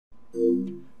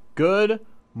Good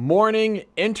morning,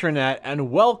 Internet, and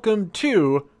welcome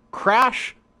to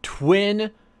Crash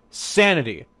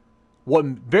Twinsanity. What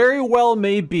very well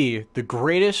may be the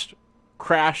greatest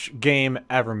Crash game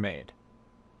ever made.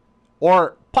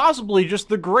 Or possibly just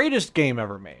the greatest game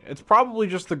ever made. It's probably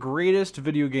just the greatest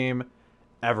video game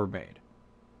ever made.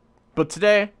 But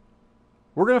today,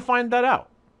 we're going to find that out.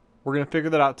 We're going to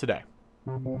figure that out today.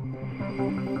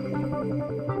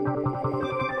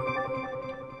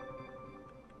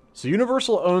 So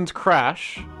Universal owns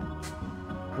Crash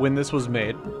when this was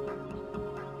made.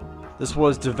 This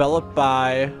was developed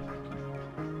by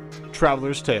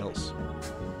Traveler's Tales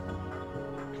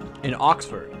in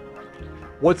Oxford.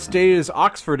 What state is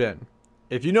Oxford in?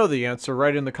 If you know the answer,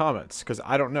 write in the comments, because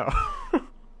I don't know.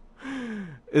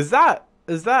 Is that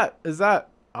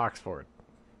Oxford?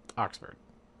 Oxford?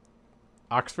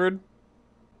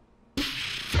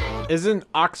 Isn't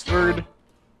Oxford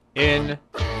in...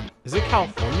 Is it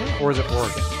California or is it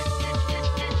Oregon?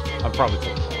 I'm probably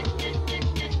totally wrong.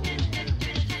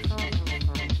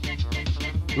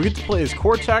 We get to play as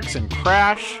Cortex and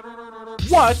Crash.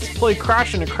 What? Play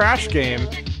Crash in a Crash game?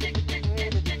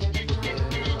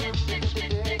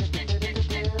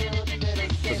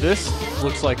 But this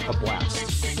looks like a blast.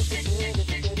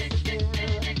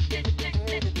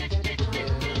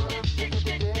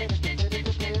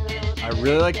 I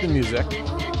really like the music.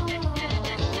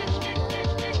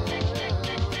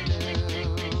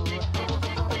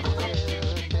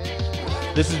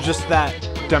 This is just that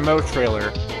demo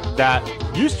trailer that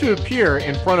used to appear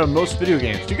in front of most video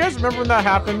games. Do you guys remember when that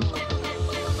happened?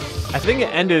 I think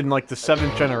it ended in like the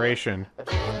 7th generation,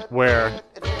 where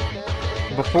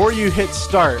before you hit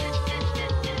start,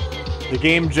 the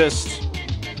game just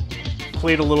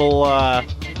played a little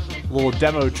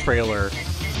demo trailer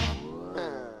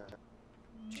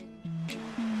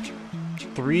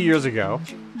 3 years ago.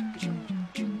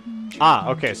 Ah,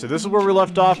 okay, so this is where we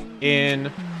left off in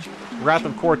Wrath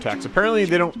of Cortex. Apparently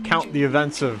they don't count the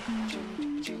events of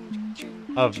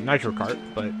Nitro Kart,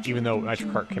 but even though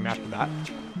Nitro Kart came after that.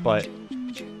 But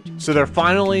so they're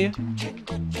finally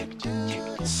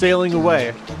sailing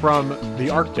away from the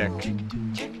Arctic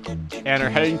and are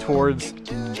heading towards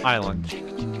Island.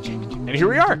 And here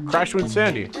we are, Crash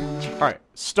Twinsanity. Alright,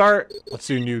 start. Let's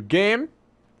do new game.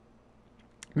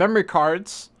 Memory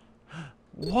cards.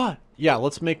 What? Yeah,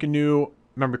 let's make a new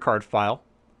memory card file.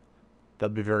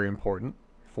 That'd be very important,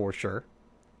 for sure.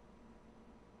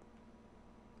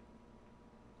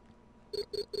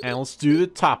 And let's do the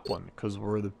top one, because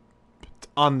we're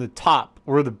on the top.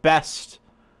 We're the best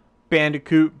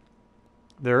Bandicoot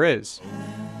there is.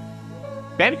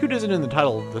 Bandicoot isn't in the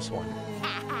title of this one.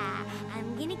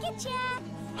 I'm gonna get ya.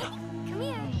 Come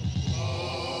here.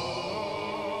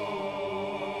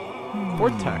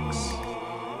 Cortex.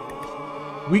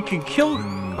 We could kill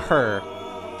her.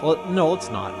 Well, no,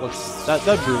 let's not.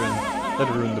 That'd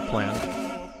ruin the plan.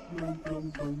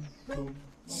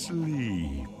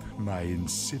 Sleep, my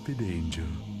insipid angel.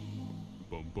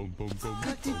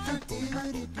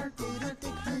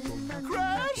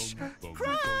 Crash!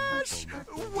 Crash!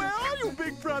 Where are you,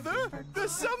 big brother? There's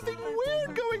something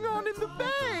weird going on in the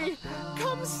bay.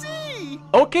 Come see.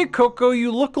 Okay, Coco,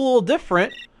 you look a little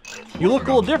different. You look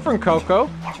a little different, Coco.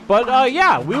 But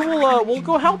yeah, we'll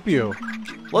go help you.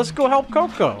 Let's go help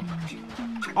Coco.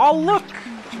 Oh, look!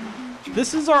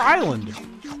 This is our island.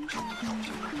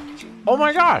 Oh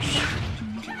my gosh!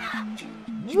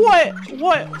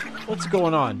 What's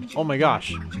going on? Oh my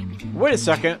gosh. Wait a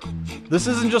second. This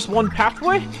isn't just one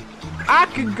pathway? I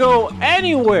can go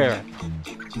anywhere!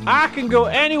 I can go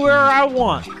anywhere I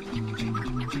want!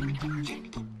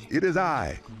 It is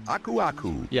I, Aku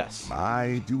Aku. Yes.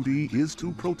 My duty is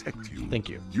to protect you. Thank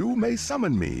you. You may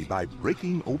summon me by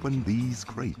breaking open these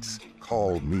crates.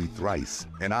 Call me thrice,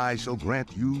 and I shall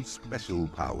grant you special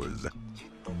powers.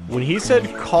 When he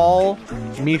said, call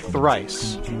me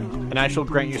thrice, and I shall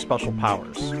grant you special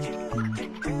powers.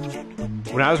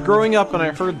 When I was growing up and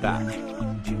I heard that,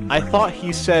 I thought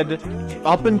he said,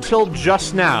 up until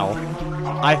just now,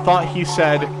 I thought he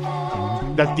said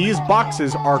that these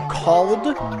boxes are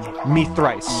called me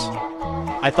thrice.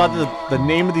 I thought that the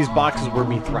name of these boxes were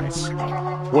me thrice.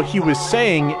 What he was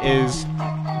saying is,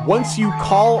 once you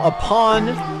call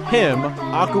upon him,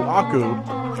 Aku Aku,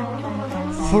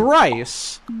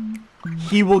 thrice,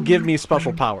 he will give me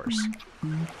special powers.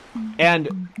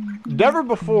 And never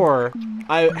before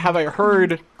have I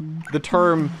heard the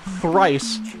term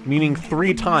thrice, meaning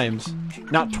 3 times,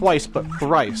 not twice, but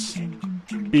thrice,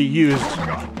 be used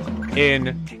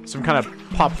in some kind of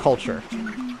pop culture.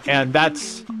 And that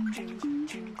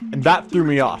threw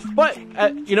me off. But,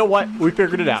 you know what? We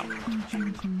figured it out.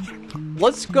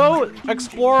 let's go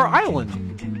explore our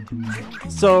island.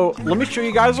 So let me show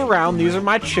you guys around. These are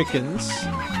my chickens,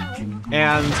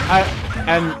 and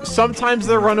sometimes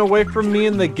they run away from me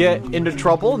and they get into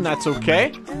trouble, and that's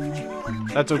okay.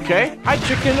 That's okay. Hi,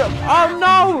 chicken. Oh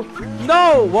no,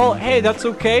 no. Well, hey, that's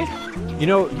okay. You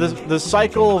know, the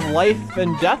cycle of life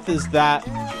and death is that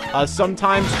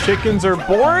sometimes chickens are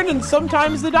born and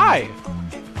sometimes they die.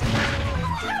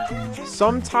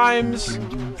 Sometimes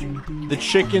the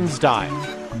chickens die,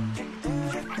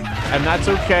 and that's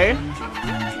okay.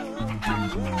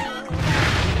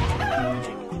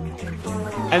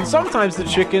 And sometimes the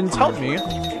chickens help me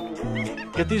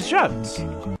get these gems.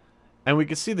 And we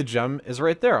can see the gem is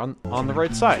right there on the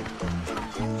right side.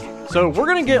 So we're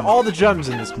gonna get all the gems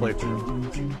in this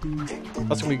playthrough.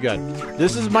 That's gonna be good.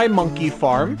 This is my monkey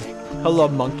farm. Hello,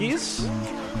 monkeys.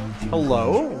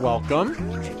 Hello, welcome.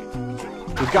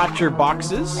 We've got your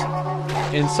boxes.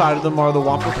 Inside of them are the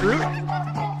Wampa fruit.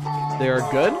 They are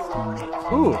good.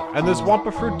 Ooh, and there's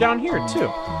Wampa fruit down here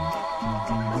too.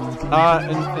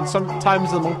 And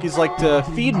sometimes the monkeys like to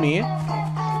feed me.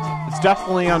 It's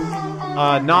definitely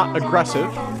not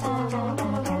aggressive.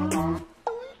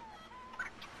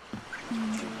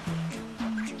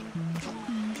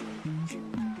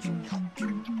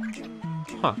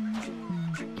 Huh.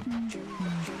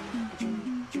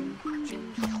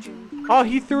 Oh,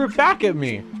 he threw it back at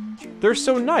me. They're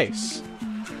so nice.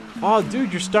 Oh,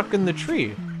 dude, you're stuck in the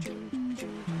tree.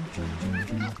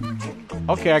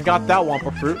 Okay, I got that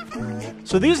Wampa fruit.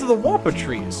 So these are the Wampa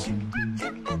trees.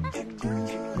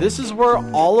 This is where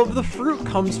all of the fruit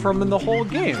comes from in the whole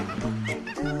game.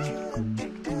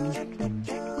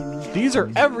 These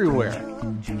are everywhere.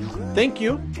 Thank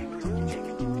you.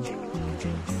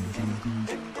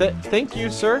 Thank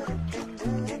you, sir.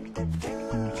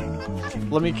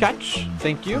 Let me catch.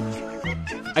 Thank you.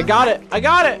 I got it. I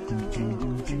got it.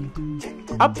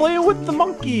 I'm playing with the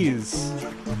monkeys.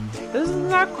 Isn't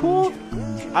that cool?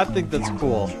 I think that's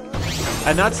cool.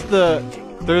 And that's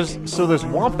there's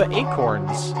Wampa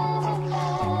acorns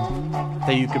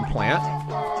that you can plant.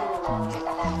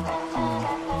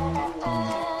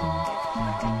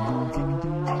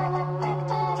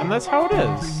 And that's how it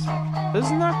is.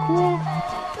 Isn't that cool?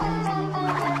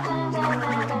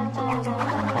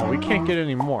 Oh, we can't get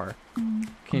any more.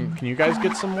 Can you guys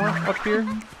get some more up here?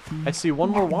 I see one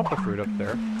more Wampa fruit up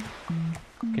there.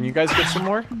 Can you guys get some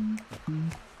more?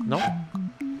 No?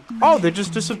 Oh, they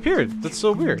just disappeared. That's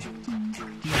so weird.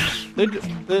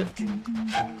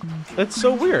 That's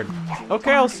so weird.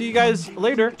 Okay, I'll see you guys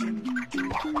later.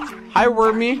 Hi,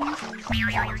 Wormy.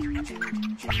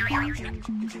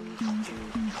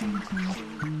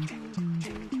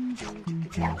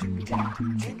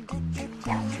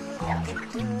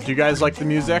 Do you guys like the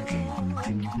music?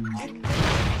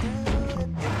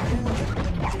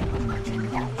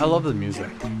 I love the music.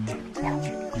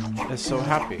 It's so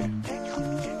happy.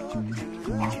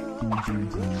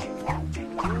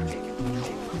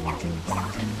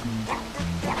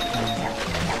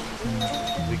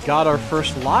 We got our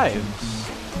first lives.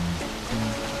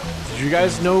 Did you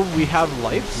guys know we have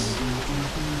lives?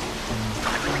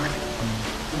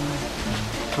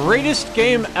 Greatest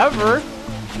game ever.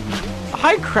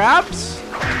 Hi, crabs.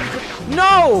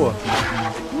 No!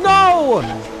 No!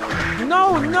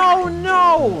 No, no,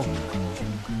 no!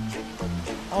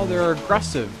 Oh, they're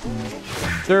aggressive.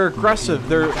 They're aggressive.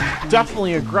 They're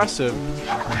definitely aggressive.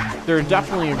 They're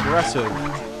definitely aggressive.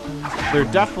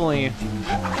 They're definitely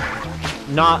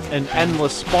not an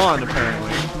endless spawn,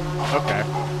 apparently. Okay.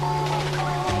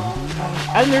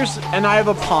 And I have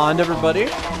a pond, everybody.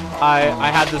 I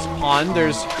had this pond.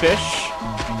 There's fish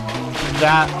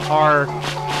that are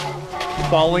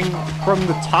falling from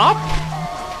the top.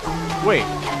 Wait.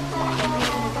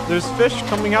 There's fish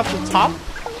coming out the top?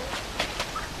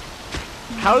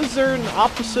 How is there an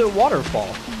opposite waterfall?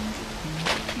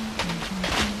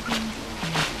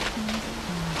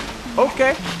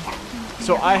 Okay.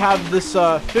 So I have this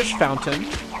fish fountain.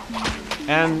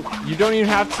 And you don't even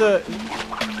have to...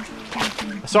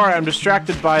 Sorry, I'm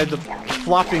distracted by the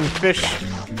flopping fish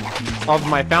of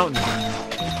my fountain.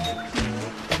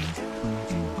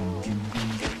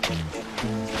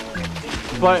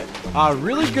 But,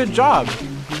 really good job,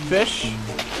 fish.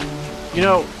 You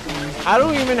know, I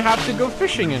don't even have to go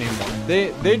fishing anymore.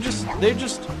 They just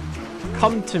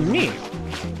come to me.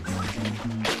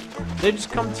 They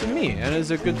just come to me, and it's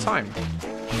a good time.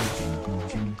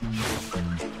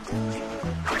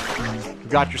 You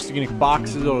got your scenic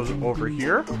boxes over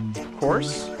here, of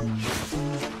course.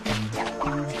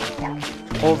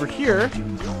 Over here,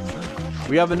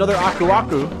 we have another Aku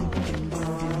Aku.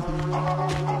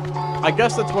 I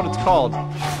guess that's what it's called.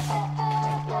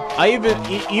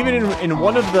 even in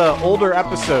one of the older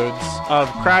episodes of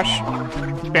Crash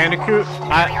Bandicoot,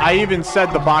 I even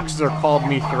said the boxes are called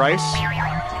Me Thrice,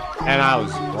 and I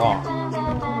was wrong.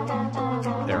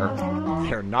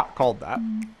 They're not called that.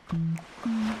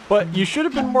 But you should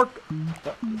have been more.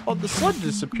 Oh, the sled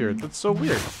disappeared. That's so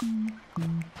weird.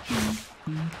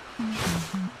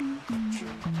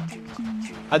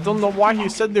 I don't know why he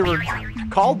said they were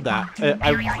called that.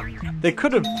 They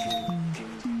could have.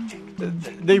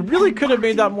 They really could have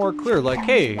made that more clear. Like,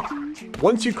 hey,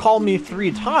 once you call me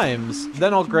 3 times,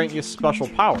 then I'll grant you special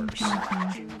powers.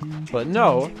 But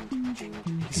no,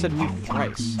 he said me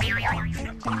thrice.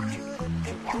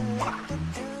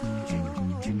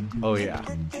 Oh yeah,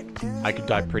 I could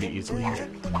die pretty easily here.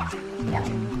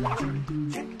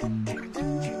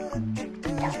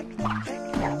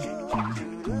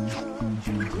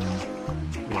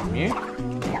 Me?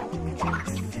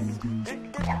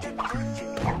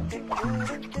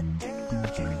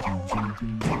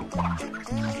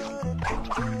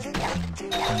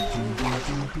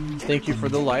 Thank you for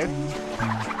the life.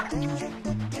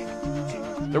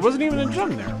 There wasn't even a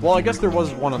gem there. Well, I guess there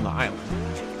was one on the island.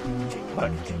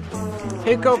 But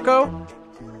hey, Coco.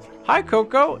 Hi,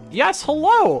 Coco. Yes,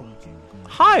 hello.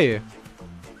 Hi.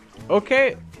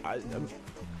 Okay.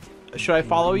 Should I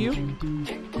follow you?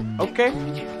 Okay.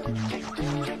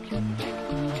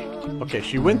 Okay,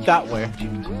 she went that way.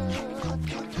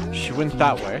 She went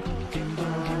that way.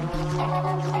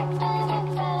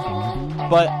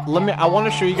 But I want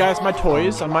to show you guys my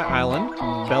toys on my island.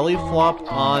 Belly flop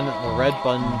on the red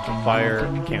button to fire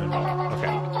cannonball.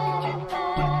 Okay.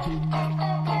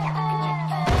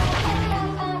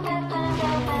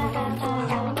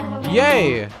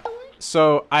 Yay!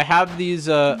 So I have these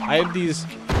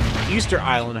Easter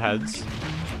Island heads.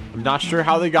 I'm not sure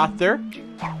how they got there,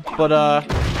 but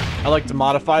I like to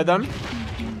modify them.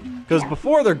 Because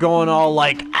before they're going all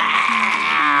like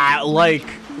like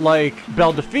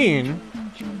Belle Delphine,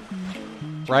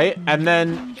 right? And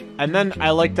then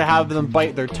I like to have them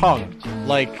bite their tongue,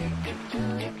 like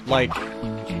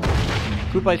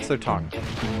who bites their tongue?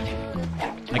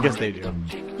 I guess they do.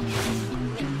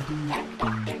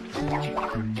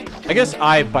 I guess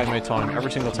I bite my tongue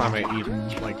every single time I eat,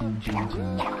 like,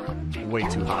 way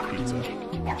too hot pizza.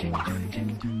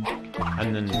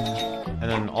 And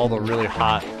then all the really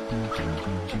hot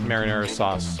marinara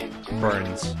sauce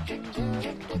burns.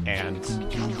 And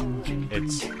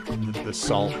the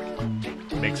salt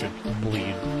makes it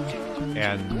bleed.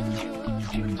 And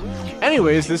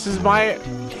anyways, this is my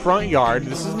front yard.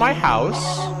 This is my house.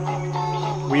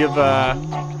 We have a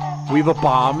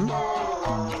bomb.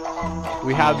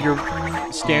 We have your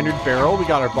standard barrel. We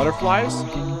got our butterflies.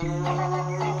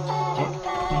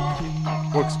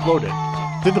 What exploded?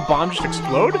 Did the bomb just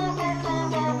explode?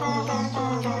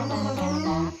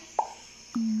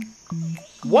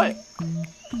 What?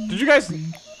 Did you guys...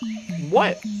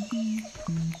 What?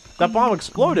 That bomb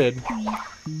exploded.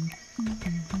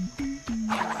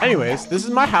 Anyways, this is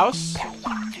my house.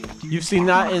 You've seen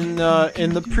that in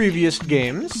the previous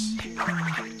games.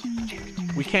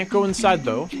 We can't go inside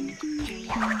though.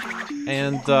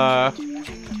 And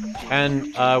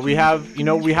we have,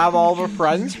 we have all of our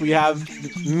friends. We have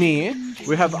me.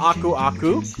 We have Aku,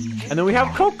 and then we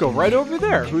have Coco right over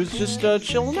there, who's just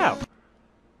chilling out.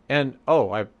 And oh,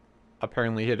 I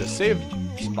apparently hit a save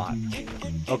spot.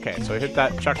 Okay, so I hit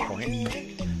that checkpoint.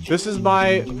 This is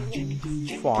my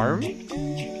farm.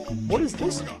 What is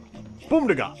this?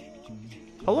 Boomdaga.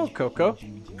 Hello, Coco.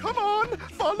 Come on,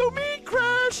 follow me,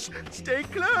 Crash. Stay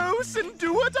close and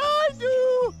do what I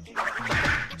do.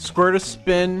 Squirt a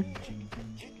spin.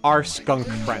 Our skunk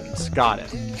friends. Got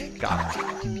it. Got it.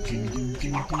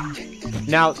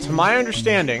 Now, to my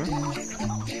understanding,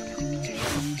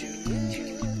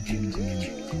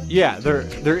 yeah,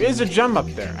 there is a gem up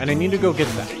there, and I need to go get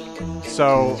that.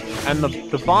 So, and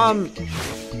the bomb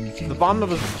that I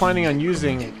was planning on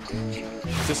using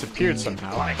disappeared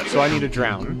somehow, so I need to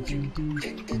drown.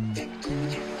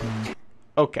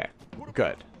 Okay,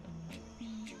 good.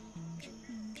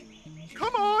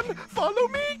 Come on, follow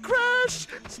me, Crash.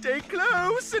 Stay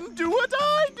close and do what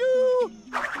I do.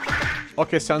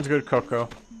 Okay, sounds good, Coco.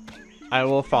 I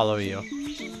will follow you.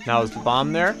 Now, is the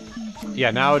bomb there?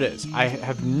 Yeah, now it is. I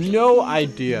have no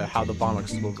idea how the bomb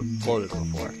exploded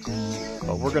before.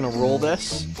 But we're gonna roll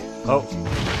this. Oh.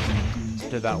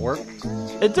 Did that work?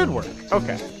 It did work.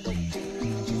 Okay.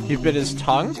 He bit his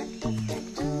tongue.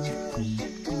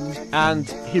 And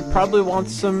he probably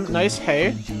wants some nice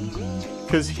hay.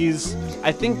 Because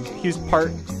I think he's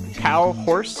part cow,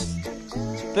 horse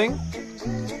thing.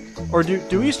 Or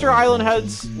do Easter Island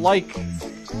heads like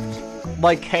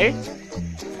hay?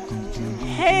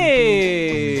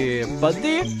 Hey,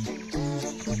 buddy.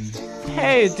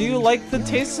 Hey, do you like the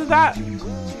taste of that?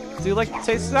 Do you like the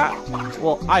taste of that?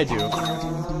 Well, I do.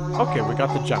 Okay, we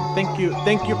got the gem. Thank you.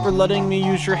 Thank you for letting me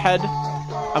use your head.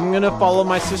 I'm gonna follow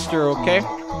my sister, okay?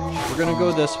 We're gonna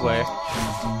go this way.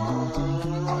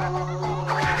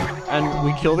 And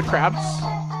we kill the crabs,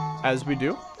 as we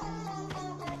do.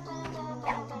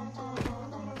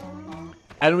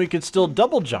 And we could still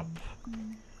double jump.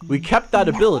 We kept that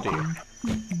ability.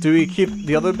 Do we keep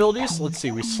the other abilities? Let's see,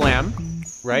 we slam,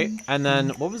 right? And then,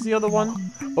 what was the other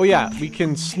one? Oh yeah, we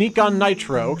can sneak on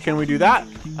nitro. Can we do that?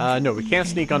 No, we can't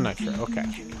sneak on nitro, okay.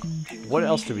 What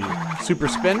else do we do? Super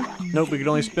spin? Nope, we can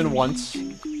only spin once.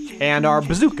 And our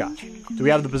bazooka. Do we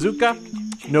have the bazooka?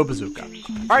 No bazooka.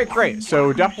 All right, great.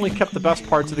 So definitely kept the best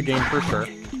parts of the game for sure.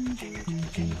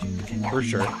 For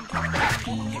sure.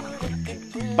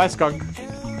 Bye, skunk.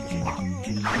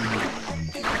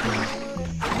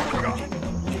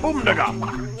 Boom daga.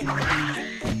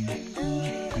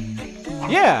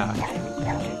 Yeah.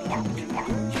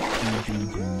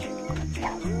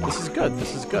 This is good.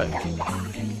 This is good.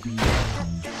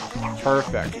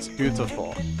 Perfect.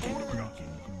 Beautiful.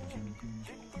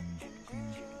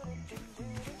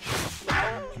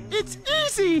 It's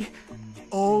easy!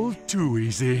 All too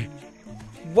easy.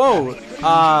 Whoa,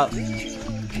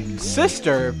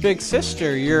 sister, big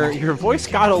sister, your voice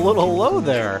got a little low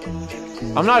there.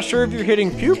 I'm not sure if you're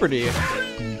hitting puberty.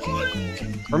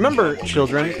 Remember,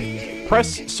 children,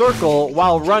 press circle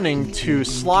while running to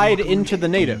slide into the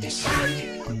natives.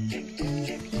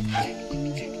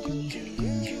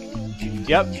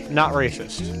 Yep, not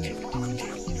racist.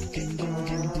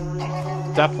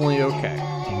 Definitely okay.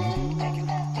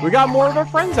 We got more of our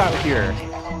friends out here.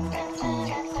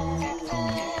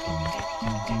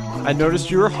 I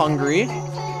noticed you were hungry.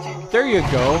 There you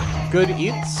go. Good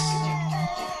eats.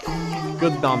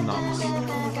 Good nom-noms.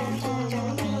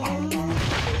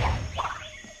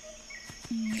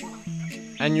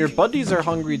 And your buddies are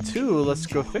hungry too. Let's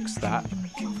go fix that.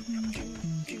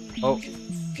 Oh,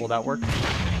 will that work?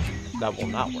 That will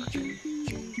not work.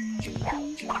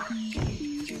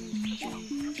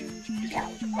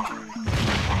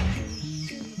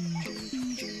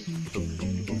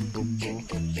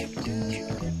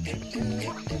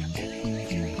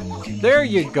 There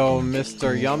you go,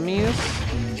 Mr. Yummies.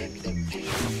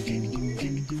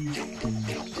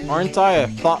 Aren't I a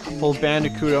thoughtful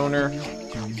Bandicoot owner?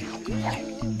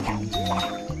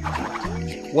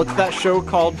 What's that show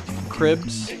called?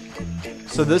 Cribs?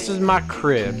 So this is my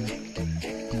crib,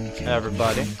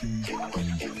 everybody.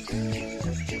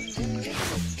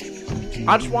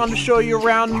 I just wanted to show you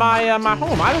around my my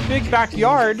home. I have a big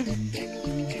backyard.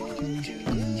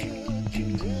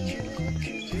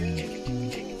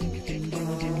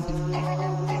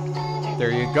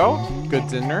 There you go. Good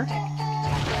dinner.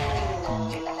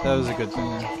 That was a good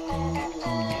dinner.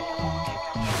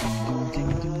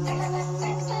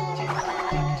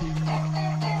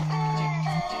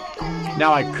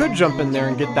 Now I could jump in there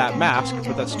and get that mask,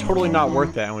 but that's totally not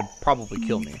worth it and would probably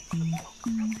kill me.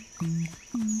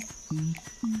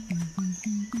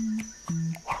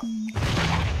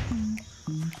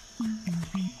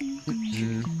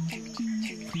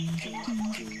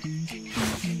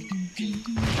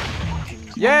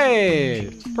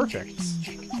 Yay! Perfect.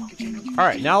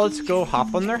 Alright, now let's go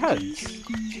hop on their heads.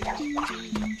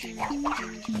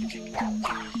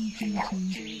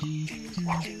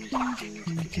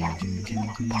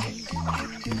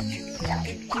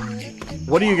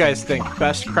 What do you guys think?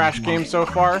 Best Crash game so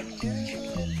far?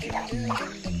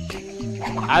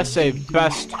 I say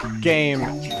best game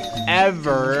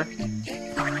ever.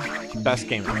 Best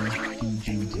game ever.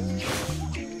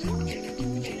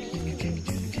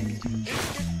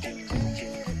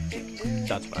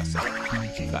 That's what I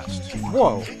said. Best.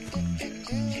 Whoa.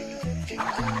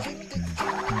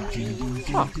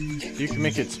 Huh. You can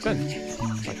make it spin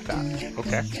like that.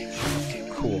 Okay.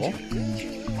 Cool.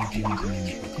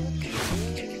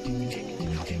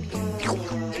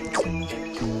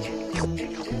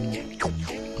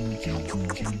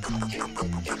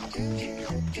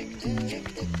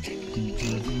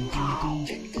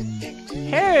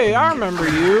 Hey, I remember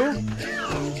you.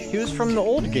 He was from the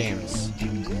old games.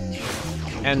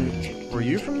 And were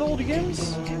you from the old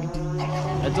games?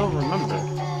 I don't remember.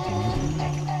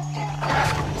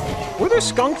 Were there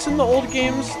skunks in the old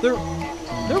games? There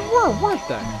were, weren't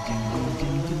there?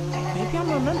 Maybe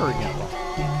I'm remembering it wrong.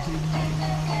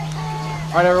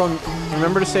 Alright, everyone,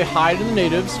 remember to say hi to the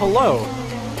natives. Hello.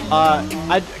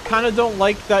 I kind of don't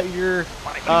like that you're...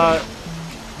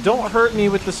 don't hurt me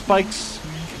with the spikes,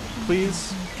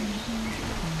 please.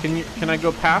 Can I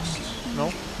go past?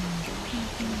 No?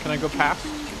 Can I go past?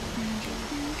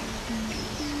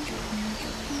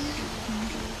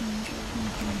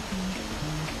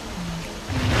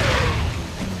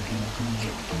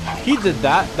 He did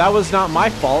that. That was not my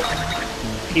fault.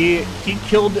 He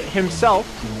killed himself,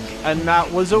 and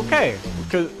that was okay.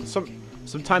 Because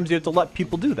sometimes you have to let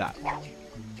people do that.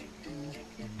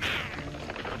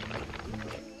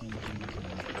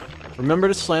 Remember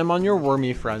to slam on your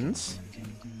wormy friends.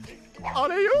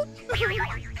 Are you?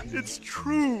 It's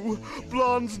true.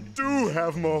 Blondes do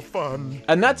have more fun.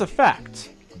 And that's a fact.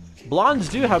 Blondes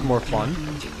do have more fun.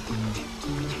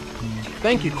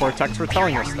 Thank you, Cortex, for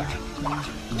telling us that.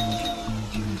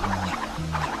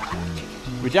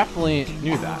 We definitely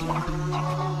knew that.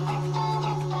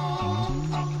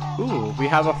 Ooh, we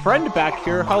have a friend back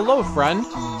here. Hello, friend.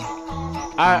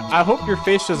 I hope your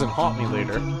face doesn't haunt me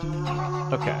later.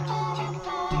 Okay.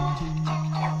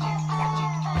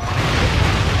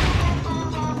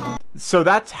 So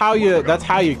that's how you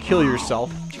kill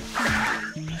yourself.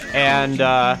 And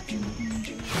that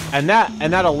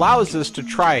allows us to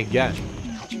try again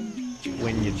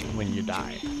when you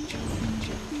die.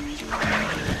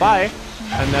 Bye.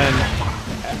 And then,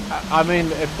 I mean,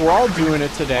 if we're all doing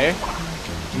it today,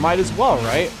 might as well,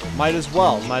 right? Might as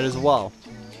well.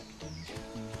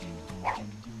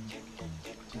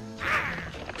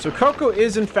 So Coco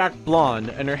is in fact blonde,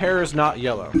 and her hair is not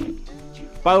yellow.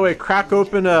 By the way, crack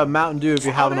open a Mountain Dew if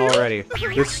you haven't already.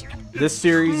 This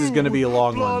series is gonna be a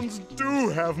long one. Blondes do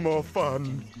have more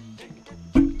fun.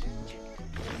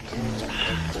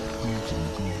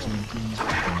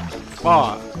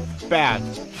 Aw, bad.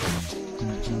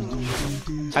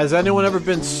 Has anyone ever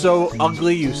been so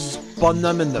ugly you spun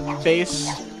them in the face?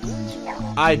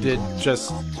 I did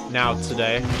just now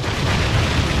today.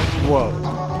 Whoa.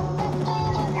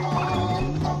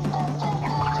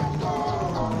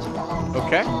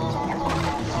 Okay.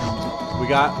 We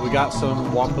got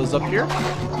some Wampas up here.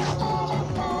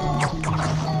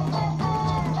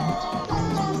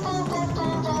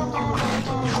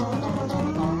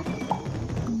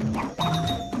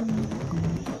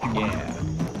 Yeah.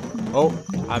 Oh,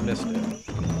 I missed it.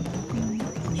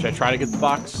 Should I try to get the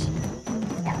box?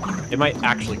 It might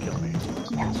actually kill me.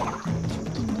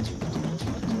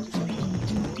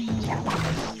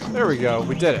 There we go.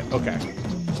 We did it. Okay.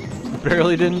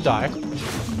 Barely didn't die.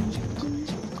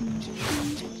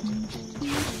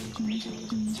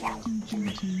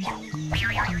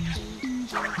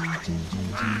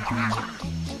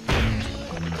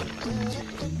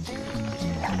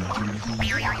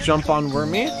 Jump on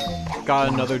Wormy. Got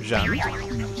another gem.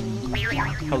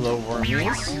 Hello,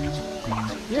 Wormies.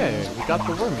 Yay, we got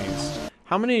the Wormies.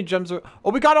 How many gems are...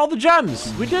 Oh, we got all the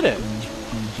gems! We did it!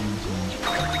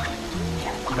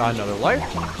 Got another life.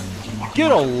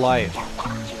 Get a life.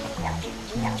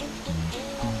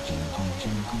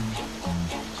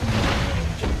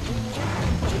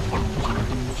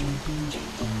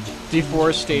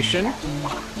 Deforestation.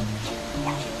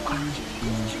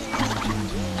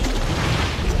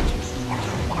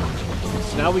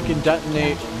 So now we can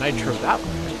detonate nitro that way.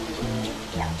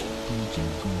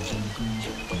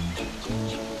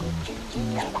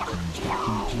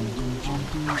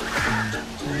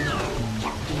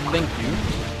 Thank you.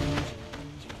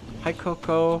 Hi,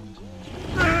 Coco.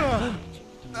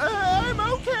 I'm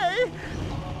okay.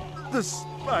 The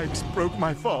spikes broke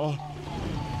my fall.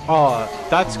 Oh,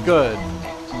 that's good.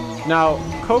 Now,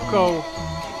 Coco,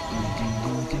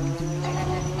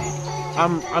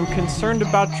 I'm concerned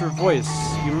about your voice.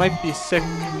 You might be sick,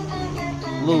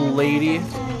 little lady.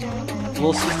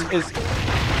 Little sis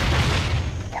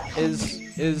is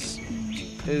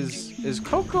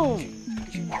Coco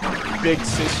big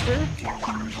sister,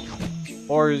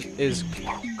 or is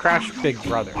Crash big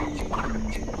brother?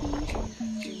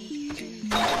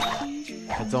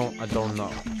 I don't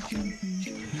know.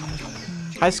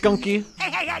 Hi, Skunky.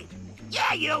 Hey!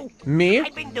 Yeah, you! Me?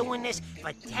 I've been doing this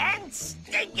for 10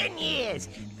 stinking years.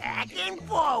 Back and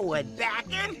forward,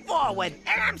 and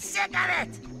I'm sick of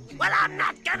it. Well, I'm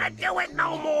not gonna do it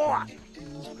no more.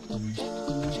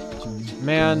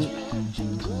 Man,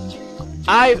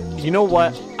 you know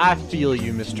what? I feel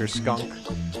you, Mr. Skunk.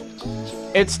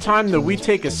 It's time that we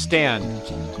take a stand,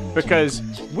 because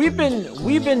we've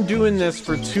been doing this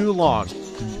for too long.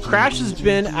 Crash has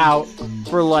been out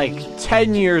for like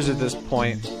 10 years at this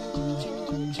point.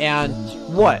 And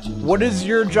what is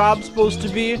your job supposed to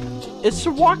be? It's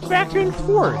to walk back and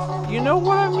forth. You know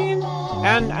what I mean?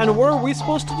 And what are we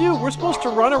supposed to do? We're supposed to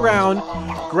run around,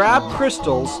 grab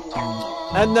crystals,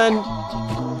 and then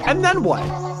what?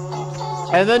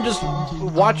 And then just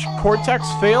watch Cortex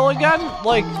fail again?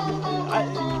 Like,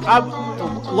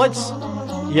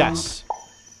 yes.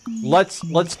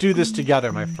 Let's do this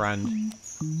together, my friend.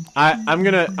 I'm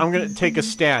gonna take a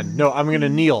stand. No, I'm gonna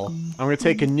kneel. I'm gonna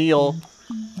take a kneel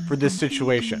for this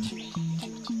situation.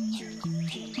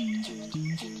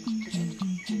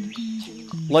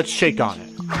 Let's shake on it.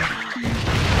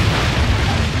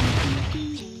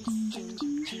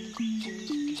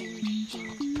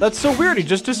 That's so weird, he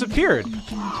just disappeared.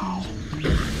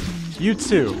 You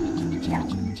too.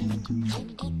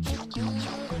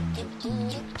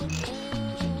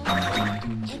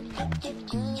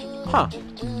 Huh.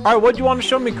 Alright, what do you want to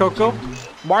show me, Coco?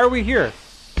 Why are we here?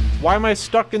 Why am I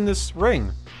stuck in this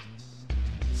ring?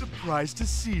 Surprised to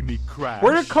see me, Crash.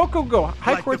 Where did Coco go?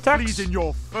 Hi, like Cortex. the fleas in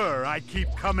your fur, I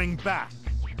keep coming back.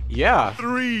 Yeah.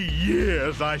 3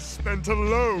 years I spent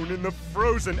alone in the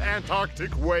frozen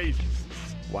Antarctic wastes.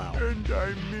 Wow. And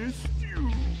I missed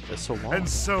you. That's so long. And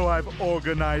so I've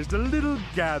organized a little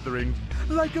gathering,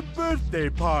 like a birthday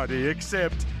party,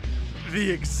 except the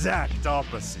exact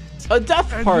opposite. A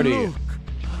death And party. look,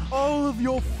 all of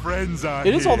your friends are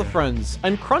It is all the here. friends.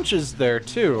 And Crunch is there,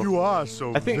 too. You are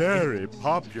so I think- very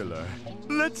popular.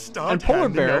 Let's start And Polar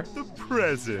handing Bear. out the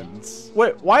presents.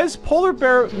 Wait, why is Polar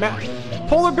Bear mad?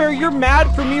 Polar Bear, you're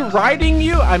mad for me riding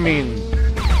you? I mean,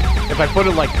 if I put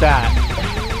it like that,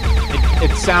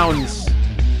 it sounds...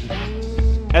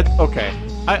 Okay,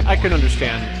 I can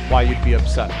understand why you'd be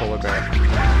upset, Polar Bear.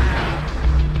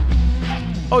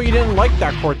 Oh, you didn't like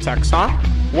that Cortex, huh?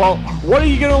 Well, what are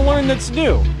you gonna learn that's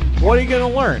new? What are you gonna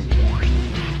learn?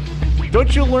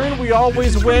 Don't you learn we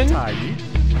always This is win? From Tiny.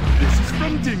 This is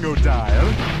from Dingo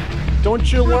Dial. Don't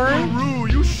you learn? Roo,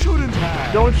 you shouldn't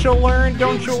have. Don't you learn?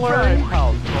 Don't you learn?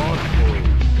 How thoughtful.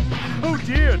 Oh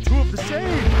dear, 2 of the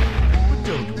same. But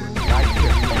don't worry, I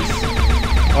get this.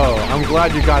 Oh, I'm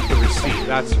glad you got the receipt.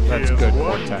 That's Here's good,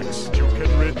 one Cortex. You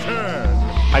can return.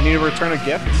 I need to return a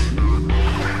gift?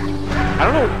 I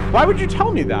don't know. Why would you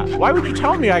tell me that? Why would you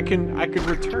tell me I could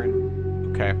return?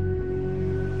 Okay.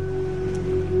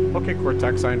 Okay,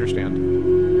 Cortex, I understand.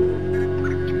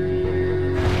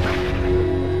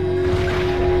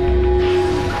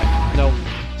 No,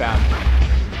 bad.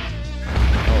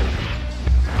 Oh.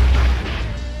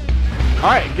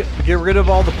 Alright, get rid of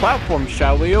all the platforms,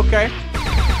 shall we? Okay.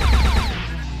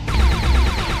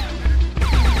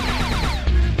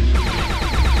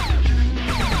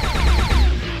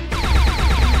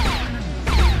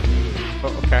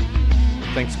 Oh, okay.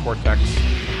 Thanks, Cortex.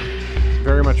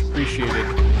 Very much appreciated.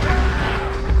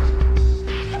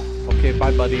 Okay,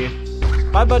 bye, buddy.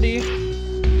 Bye, buddy.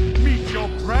 Meet your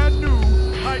brand new,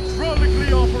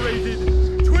 hydraulically operated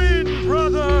twin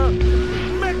brother,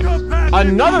 Mecha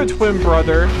Another twin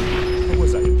brother. What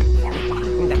was I?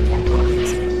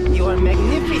 You are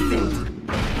magnificent.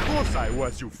 Of course I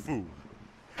was, you fool.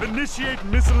 Initiate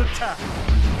missile attack.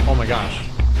 Oh my gosh.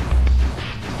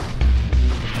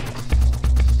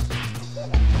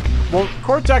 Well,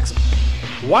 Cortex,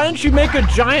 why don't you make a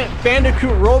giant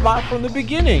Bandicoot robot from the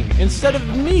beginning instead of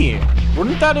me?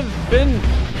 Wouldn't that have been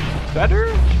better?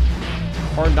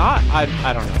 Or not? I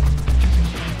don't know.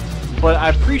 But I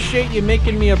appreciate you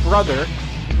making me a brother.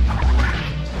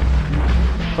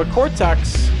 But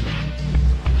Cortex,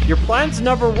 your plans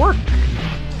never work.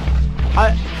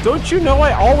 Don't you know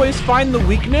I always find the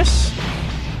weakness?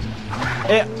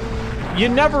 You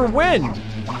never win.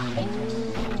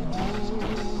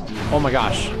 Oh my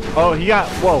gosh. Oh, he got...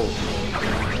 Whoa.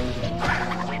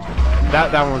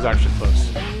 That one was actually close.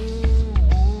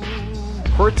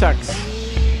 Cortex.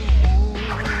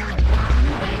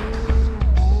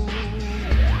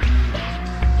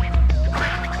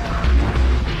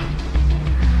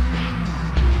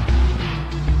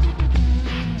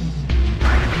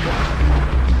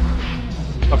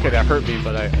 Okay, that hurt me,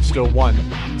 but I still won.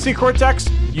 See, Cortex,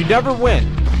 you never win.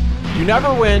 You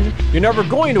never win. You're never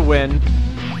going to win.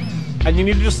 And you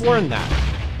need to just learn that.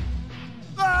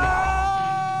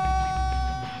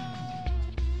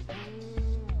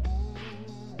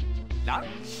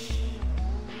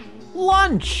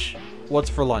 Lunch! What's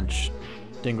for lunch?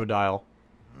 Dingo Dial.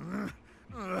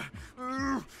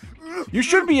 You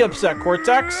should be upset,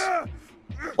 Cortex.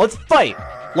 Let's fight.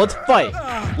 Let's fight.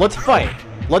 Let's fight.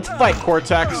 Let's fight,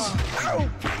 Cortex.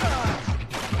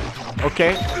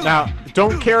 Okay, now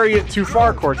don't carry it too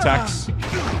far, Cortex.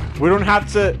 We don't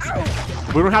have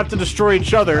to destroy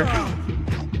each other.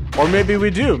 Or maybe we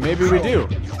do. Maybe we do.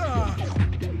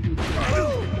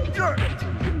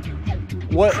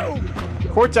 What?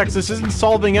 Cortex, this isn't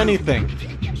solving anything.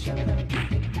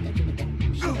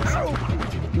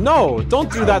 No,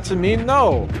 don't do that to me.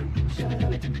 No.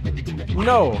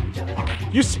 No.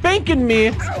 You spanking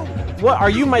me. What, are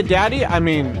you my daddy? I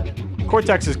mean,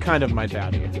 Cortex is kind of my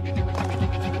daddy.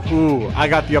 Ooh, I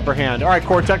got the upper hand. All right,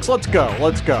 Cortex, let's go.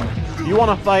 Let's go. You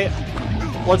want to fight?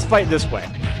 Let's fight this way.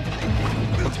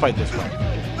 Let's fight this way.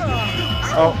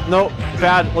 Oh, no,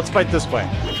 bad. Let's fight this way.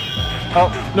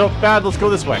 Oh, no, bad. Let's go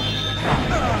this way.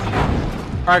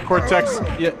 All right, Cortex.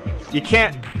 You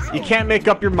can't make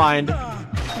up your mind.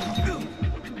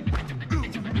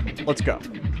 Let's go.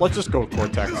 Let's just go,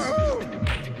 Cortex.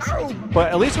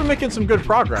 But at least we're making some good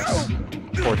progress,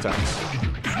 Cortex.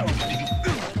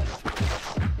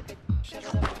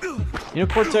 You know,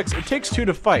 Cortex, it takes two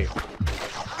to fight.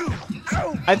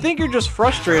 I think you're just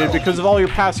frustrated because of all your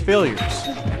past failures.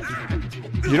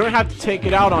 You don't have to take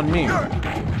it out on me.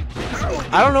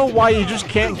 I don't know why you just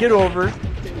can't get over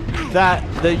that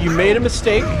you made a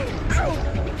mistake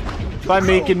by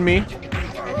making me,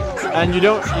 and you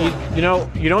don't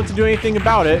have to do anything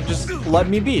about it. Just let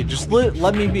me be. Just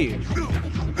let me be.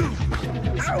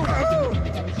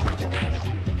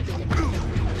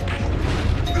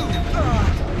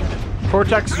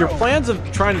 Cortex, your plans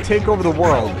of trying to take over the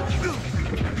world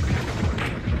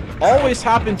always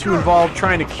happen to involve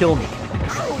trying to kill me.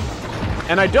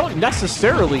 And I don't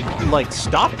necessarily, like,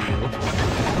 stop you.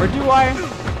 Or do I?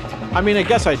 I mean, I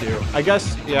guess I do. I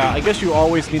guess you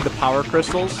always need the power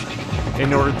crystals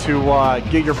in order to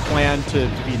get your plan to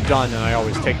be done, and I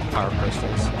always take the power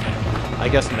crystals. I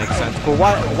guess it makes sense. But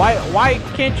why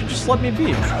can't you just let me be?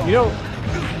 You know,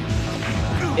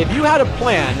 if you had a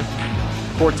plan,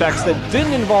 Cortex, that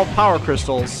didn't involve power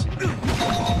crystals,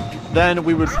 then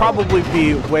we would probably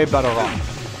be way better off.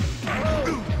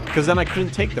 Because then I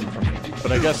couldn't take them from you.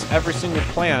 But I guess every single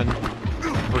plan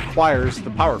requires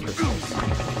the power crystals.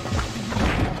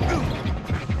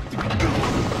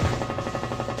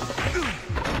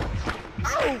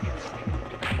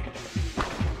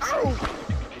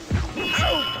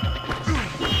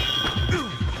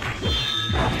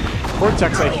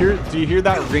 Cortex, do you hear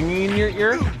that ringing in your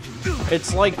ear?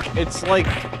 It's like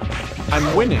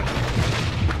I'm winning.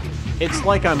 It's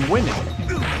like I'm winning.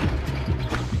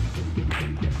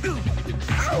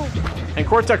 And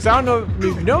Cortex, I don't know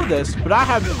if you know this, but I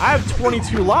have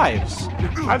 22 lives.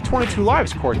 I have 22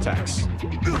 lives, Cortex.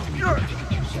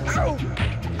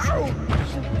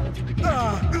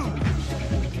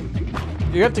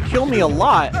 You have to kill me a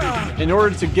lot in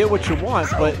order to get what you want,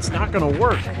 but it's not gonna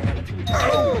work.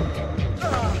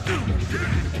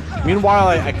 Meanwhile,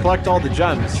 I collect all the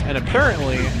gems, and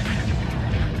apparently,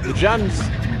 the gems...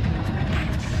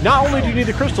 Not only do you need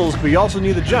the crystals, but you also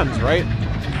need the gems, right?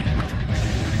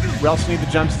 We also need the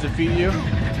gems to defeat you.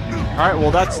 Alright, well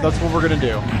that's what we're gonna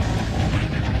do.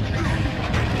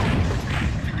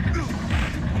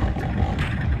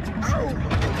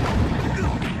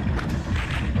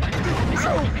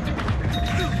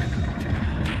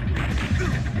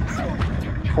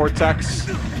 Cortex,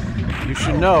 you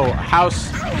should know a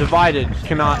house divided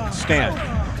cannot stand.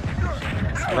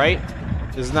 Right?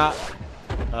 Is not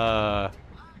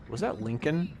was that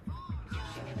Lincoln?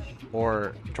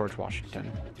 Or George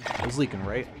Washington? It was Lincoln,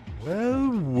 right?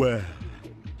 Well, well.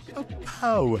 A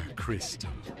power crystal.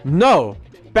 No!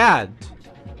 Bad!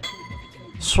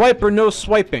 Swipe or no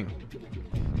swiping.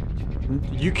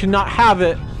 You cannot have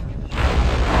it.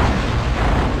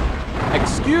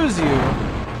 Excuse you?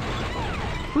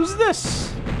 Who's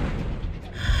this?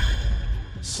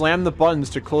 Slam the buttons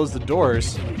to close the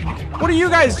doors. What are you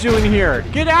guys doing here?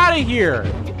 Get out of here!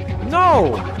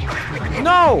 No!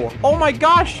 No! Oh my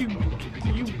gosh, you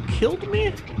killed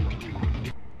me?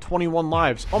 21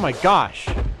 lives. Oh my gosh.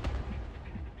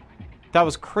 That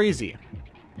was crazy.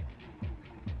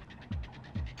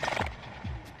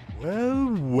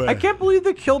 Well, well. I can't believe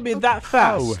they killed me that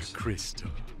fast. Power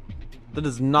crystal. That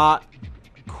is not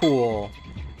cool,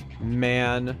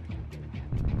 man.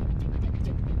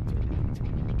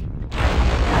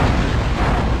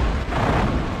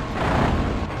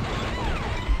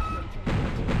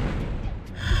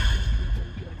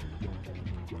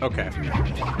 Okay.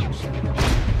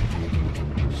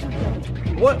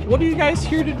 What are you guys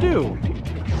here to do?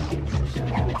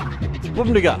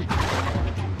 Boomdiga.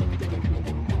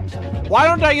 Why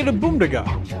don't I get a Boomdiga?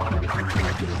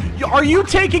 Are you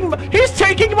taking... He's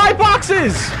taking my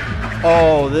boxes!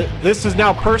 Oh, this is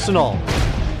now personal.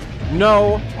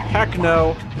 No. Heck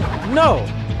no. No.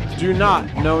 Do not.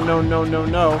 No, no, no, no,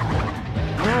 no.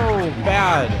 No,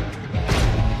 bad.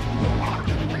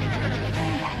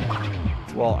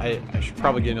 Well, I should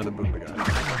probably get another Boomdiga.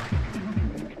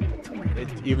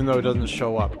 Even though it doesn't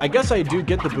show up. I guess I do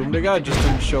get the Boomdiga, it just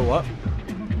didn't show up.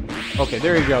 Okay,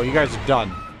 there you go. You guys are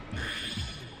done.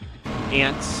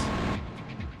 Ants.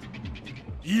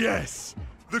 Yes!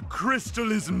 The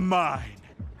crystal is mine!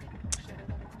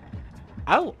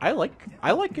 I like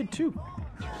it too.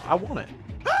 I want it.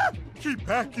 Keep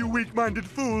back, you weak-minded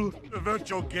fool. Avert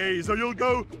your gaze or you'll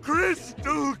go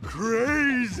crystal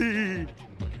crazy.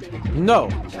 No.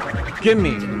 Give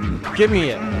me it.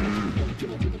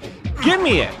 Give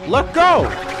me it. Let go.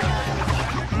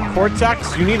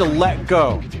 Cortex, you need to let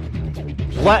go.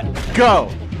 Let go.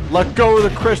 Let go of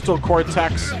the crystal,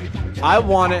 Cortex. I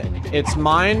want it. It's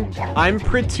mine. I'm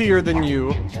prettier than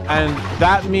you. And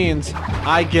that means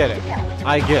I get it.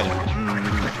 I get it.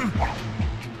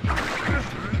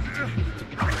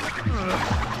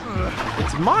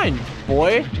 It's mine,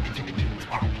 boy.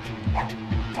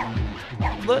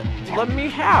 Let me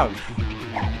have.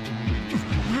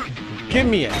 Give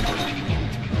me it.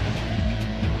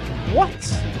 What?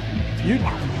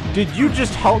 Did you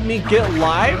just help me get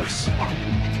lives?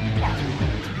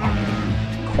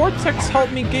 Cortex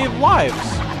helped me give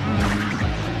lives.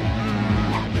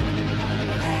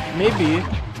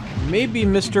 Maybe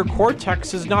Mr.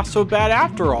 Cortex is not so bad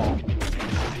after all.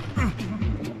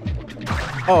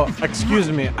 Oh, excuse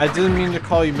me. I didn't mean to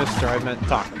call you Mr. I meant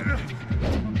Doctor.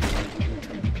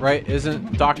 Right?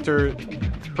 Isn't Dr.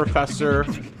 Professor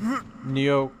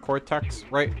Neocortex,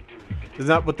 right? Isn't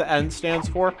that what the N stands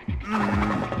for?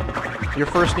 Your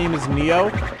first name is Neo?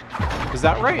 Is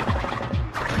that right?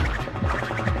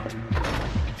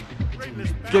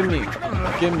 Give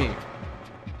me.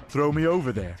 Throw me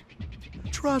over there.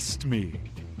 Trust me.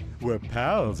 We're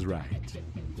pals, right?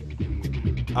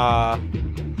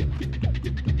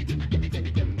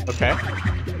 Okay.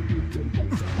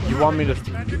 You want me to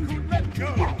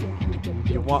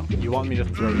you want me to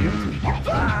throw you?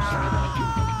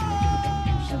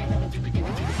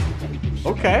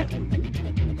 Okay.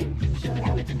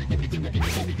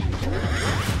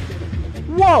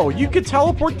 Whoa, you could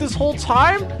teleport this whole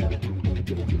time?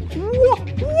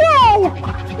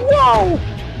 Whoa!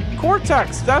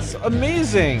 Cortex, that's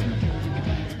amazing.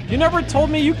 You never told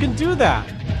me you can do that.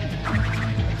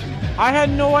 I had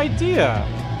no idea.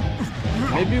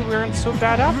 Maybe we aren't so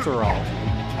bad after all.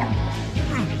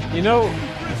 You know,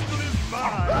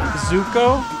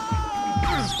 Zuko,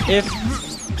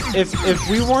 if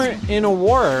we weren't in a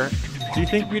war, do you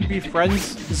think we'd be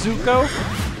friends, Zuko?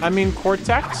 I mean,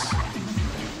 Cortex?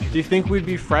 Do you think we'd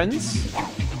be friends?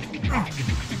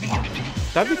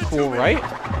 That'd be cool, right?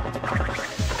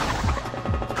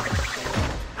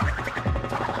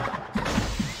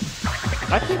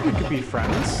 I think we could be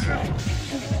friends.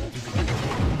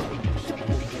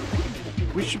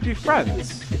 We should be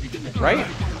friends, right?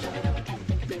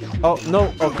 Oh,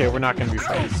 no. Okay, we're not gonna be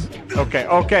friends.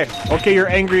 Okay, you're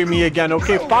angry at me again.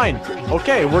 Okay, fine.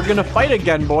 Okay, we're gonna fight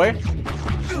again, boy.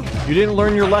 You didn't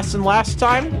learn your lesson last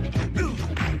time?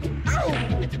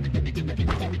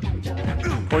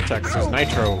 Cortex, there's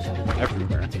nitro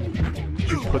everywhere. Did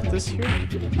you put this here?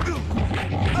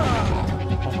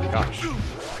 Oh my gosh.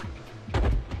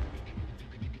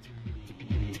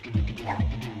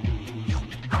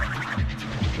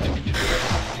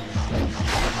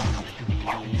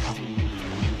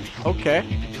 Okay.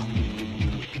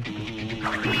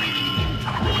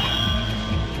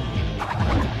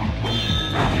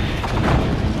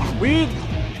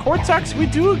 Cortex, we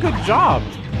do a good job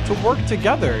to work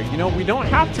together. You know, we don't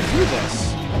have to do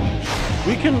this.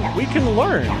 We can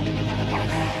learn.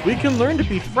 We can learn to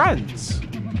be friends.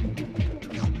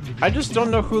 I just don't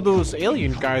know who those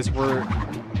alien guys were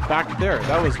back there.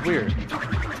 That was weird.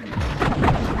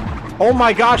 Oh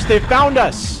my gosh, they found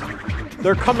us!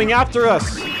 They're coming after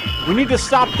us! We need to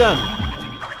stop them!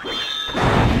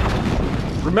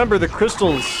 Remember, the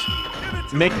crystals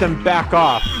make them back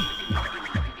off.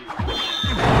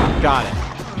 Got it.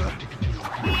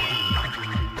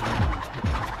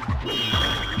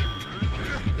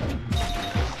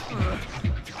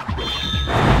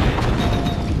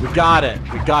 We got it.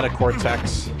 We got it,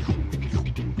 Cortex.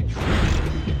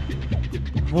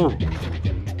 Whew.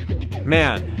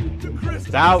 Man.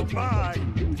 That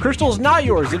crystal's not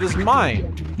yours, it is mine.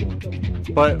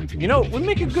 But, you know, we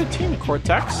make a good team,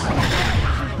 Cortex.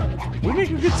 We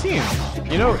make a good team.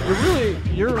 You know,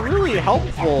 you're really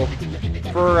helpful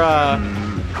for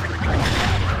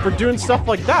doing stuff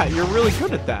like that. You're really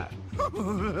good at that.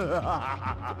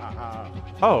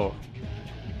 Oh.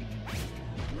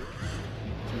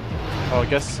 Oh, I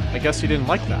guess you didn't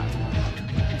like that.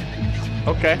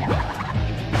 Okay.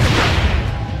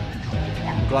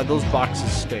 I'm glad those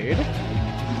boxes stayed.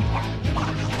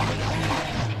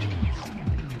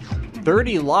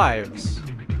 30 lives.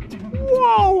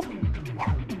 Whoa!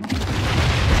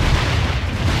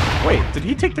 Wait, did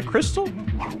he take the crystal?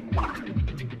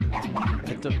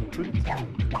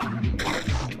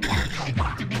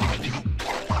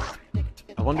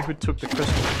 I wonder who took the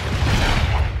crystal.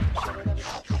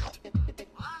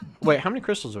 Wait, how many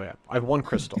crystals do I have? I have 1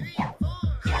 crystal.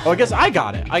 Oh, I guess I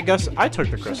got it. I guess I took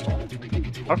the crystal.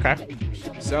 Okay.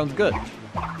 Sounds good.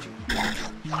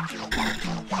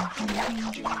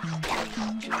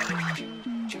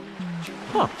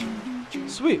 Huh.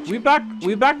 Sweet. We back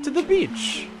to the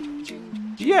beach.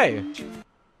 Yay.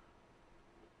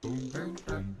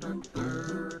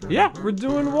 Yeah, we're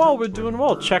doing well. We're doing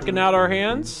well. Checking out our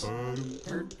hands.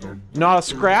 Not a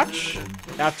scratch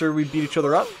after we beat each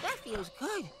other up. That feels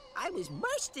good. I was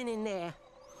bursting in there.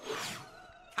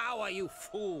 How are you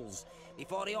fools?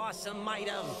 Before the awesome might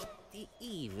of the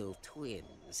evil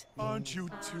twins. Aren't you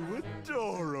two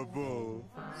adorable?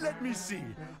 Let me see.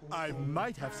 I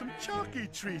might have some chalky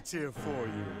treats here for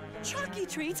you. Chalky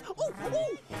treats? Oh,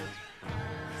 oh.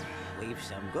 We've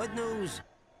some good news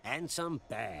and some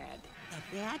bad.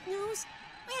 The bad news?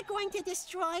 We're going to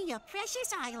destroy your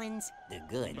precious islands. The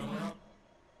good,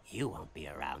 you won't be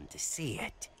around to see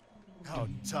it. How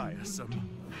tiresome.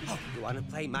 Oh, you want to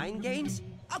play mind games?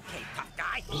 Okay, tough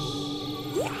guy.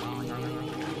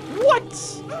 What?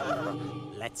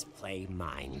 Let's play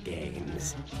mind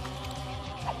games.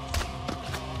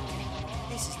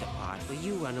 This is the part where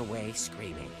you run away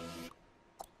screaming.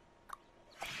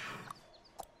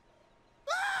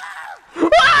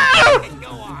 Go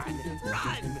on,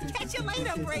 run! Catch you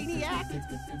later, Brainiac!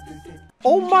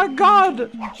 Oh my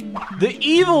god! The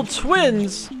evil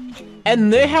twins,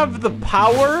 and they have the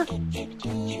power.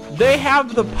 They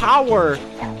have the power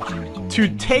to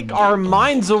take our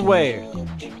minds away.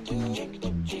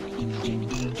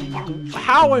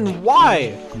 How and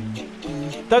why?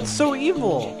 That's so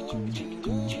evil.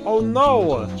 Oh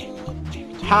no.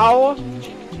 How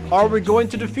are we going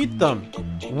to defeat them?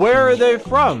 Where are they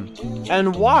from?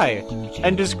 And why?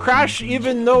 And does Crash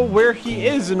even know where he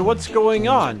is and what's going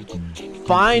on?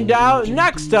 Find out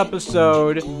next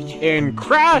episode in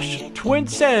Crash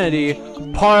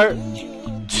Twinsanity Part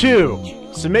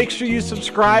 2. So make sure you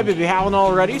subscribe if you haven't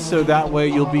already, so that way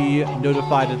you'll be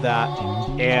notified of that,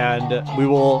 and we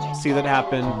will see that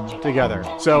happen together.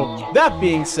 So that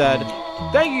being said,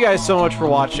 thank you guys so much for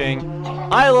watching.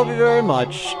 I love you very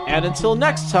much, and until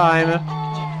next time,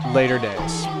 later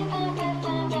days.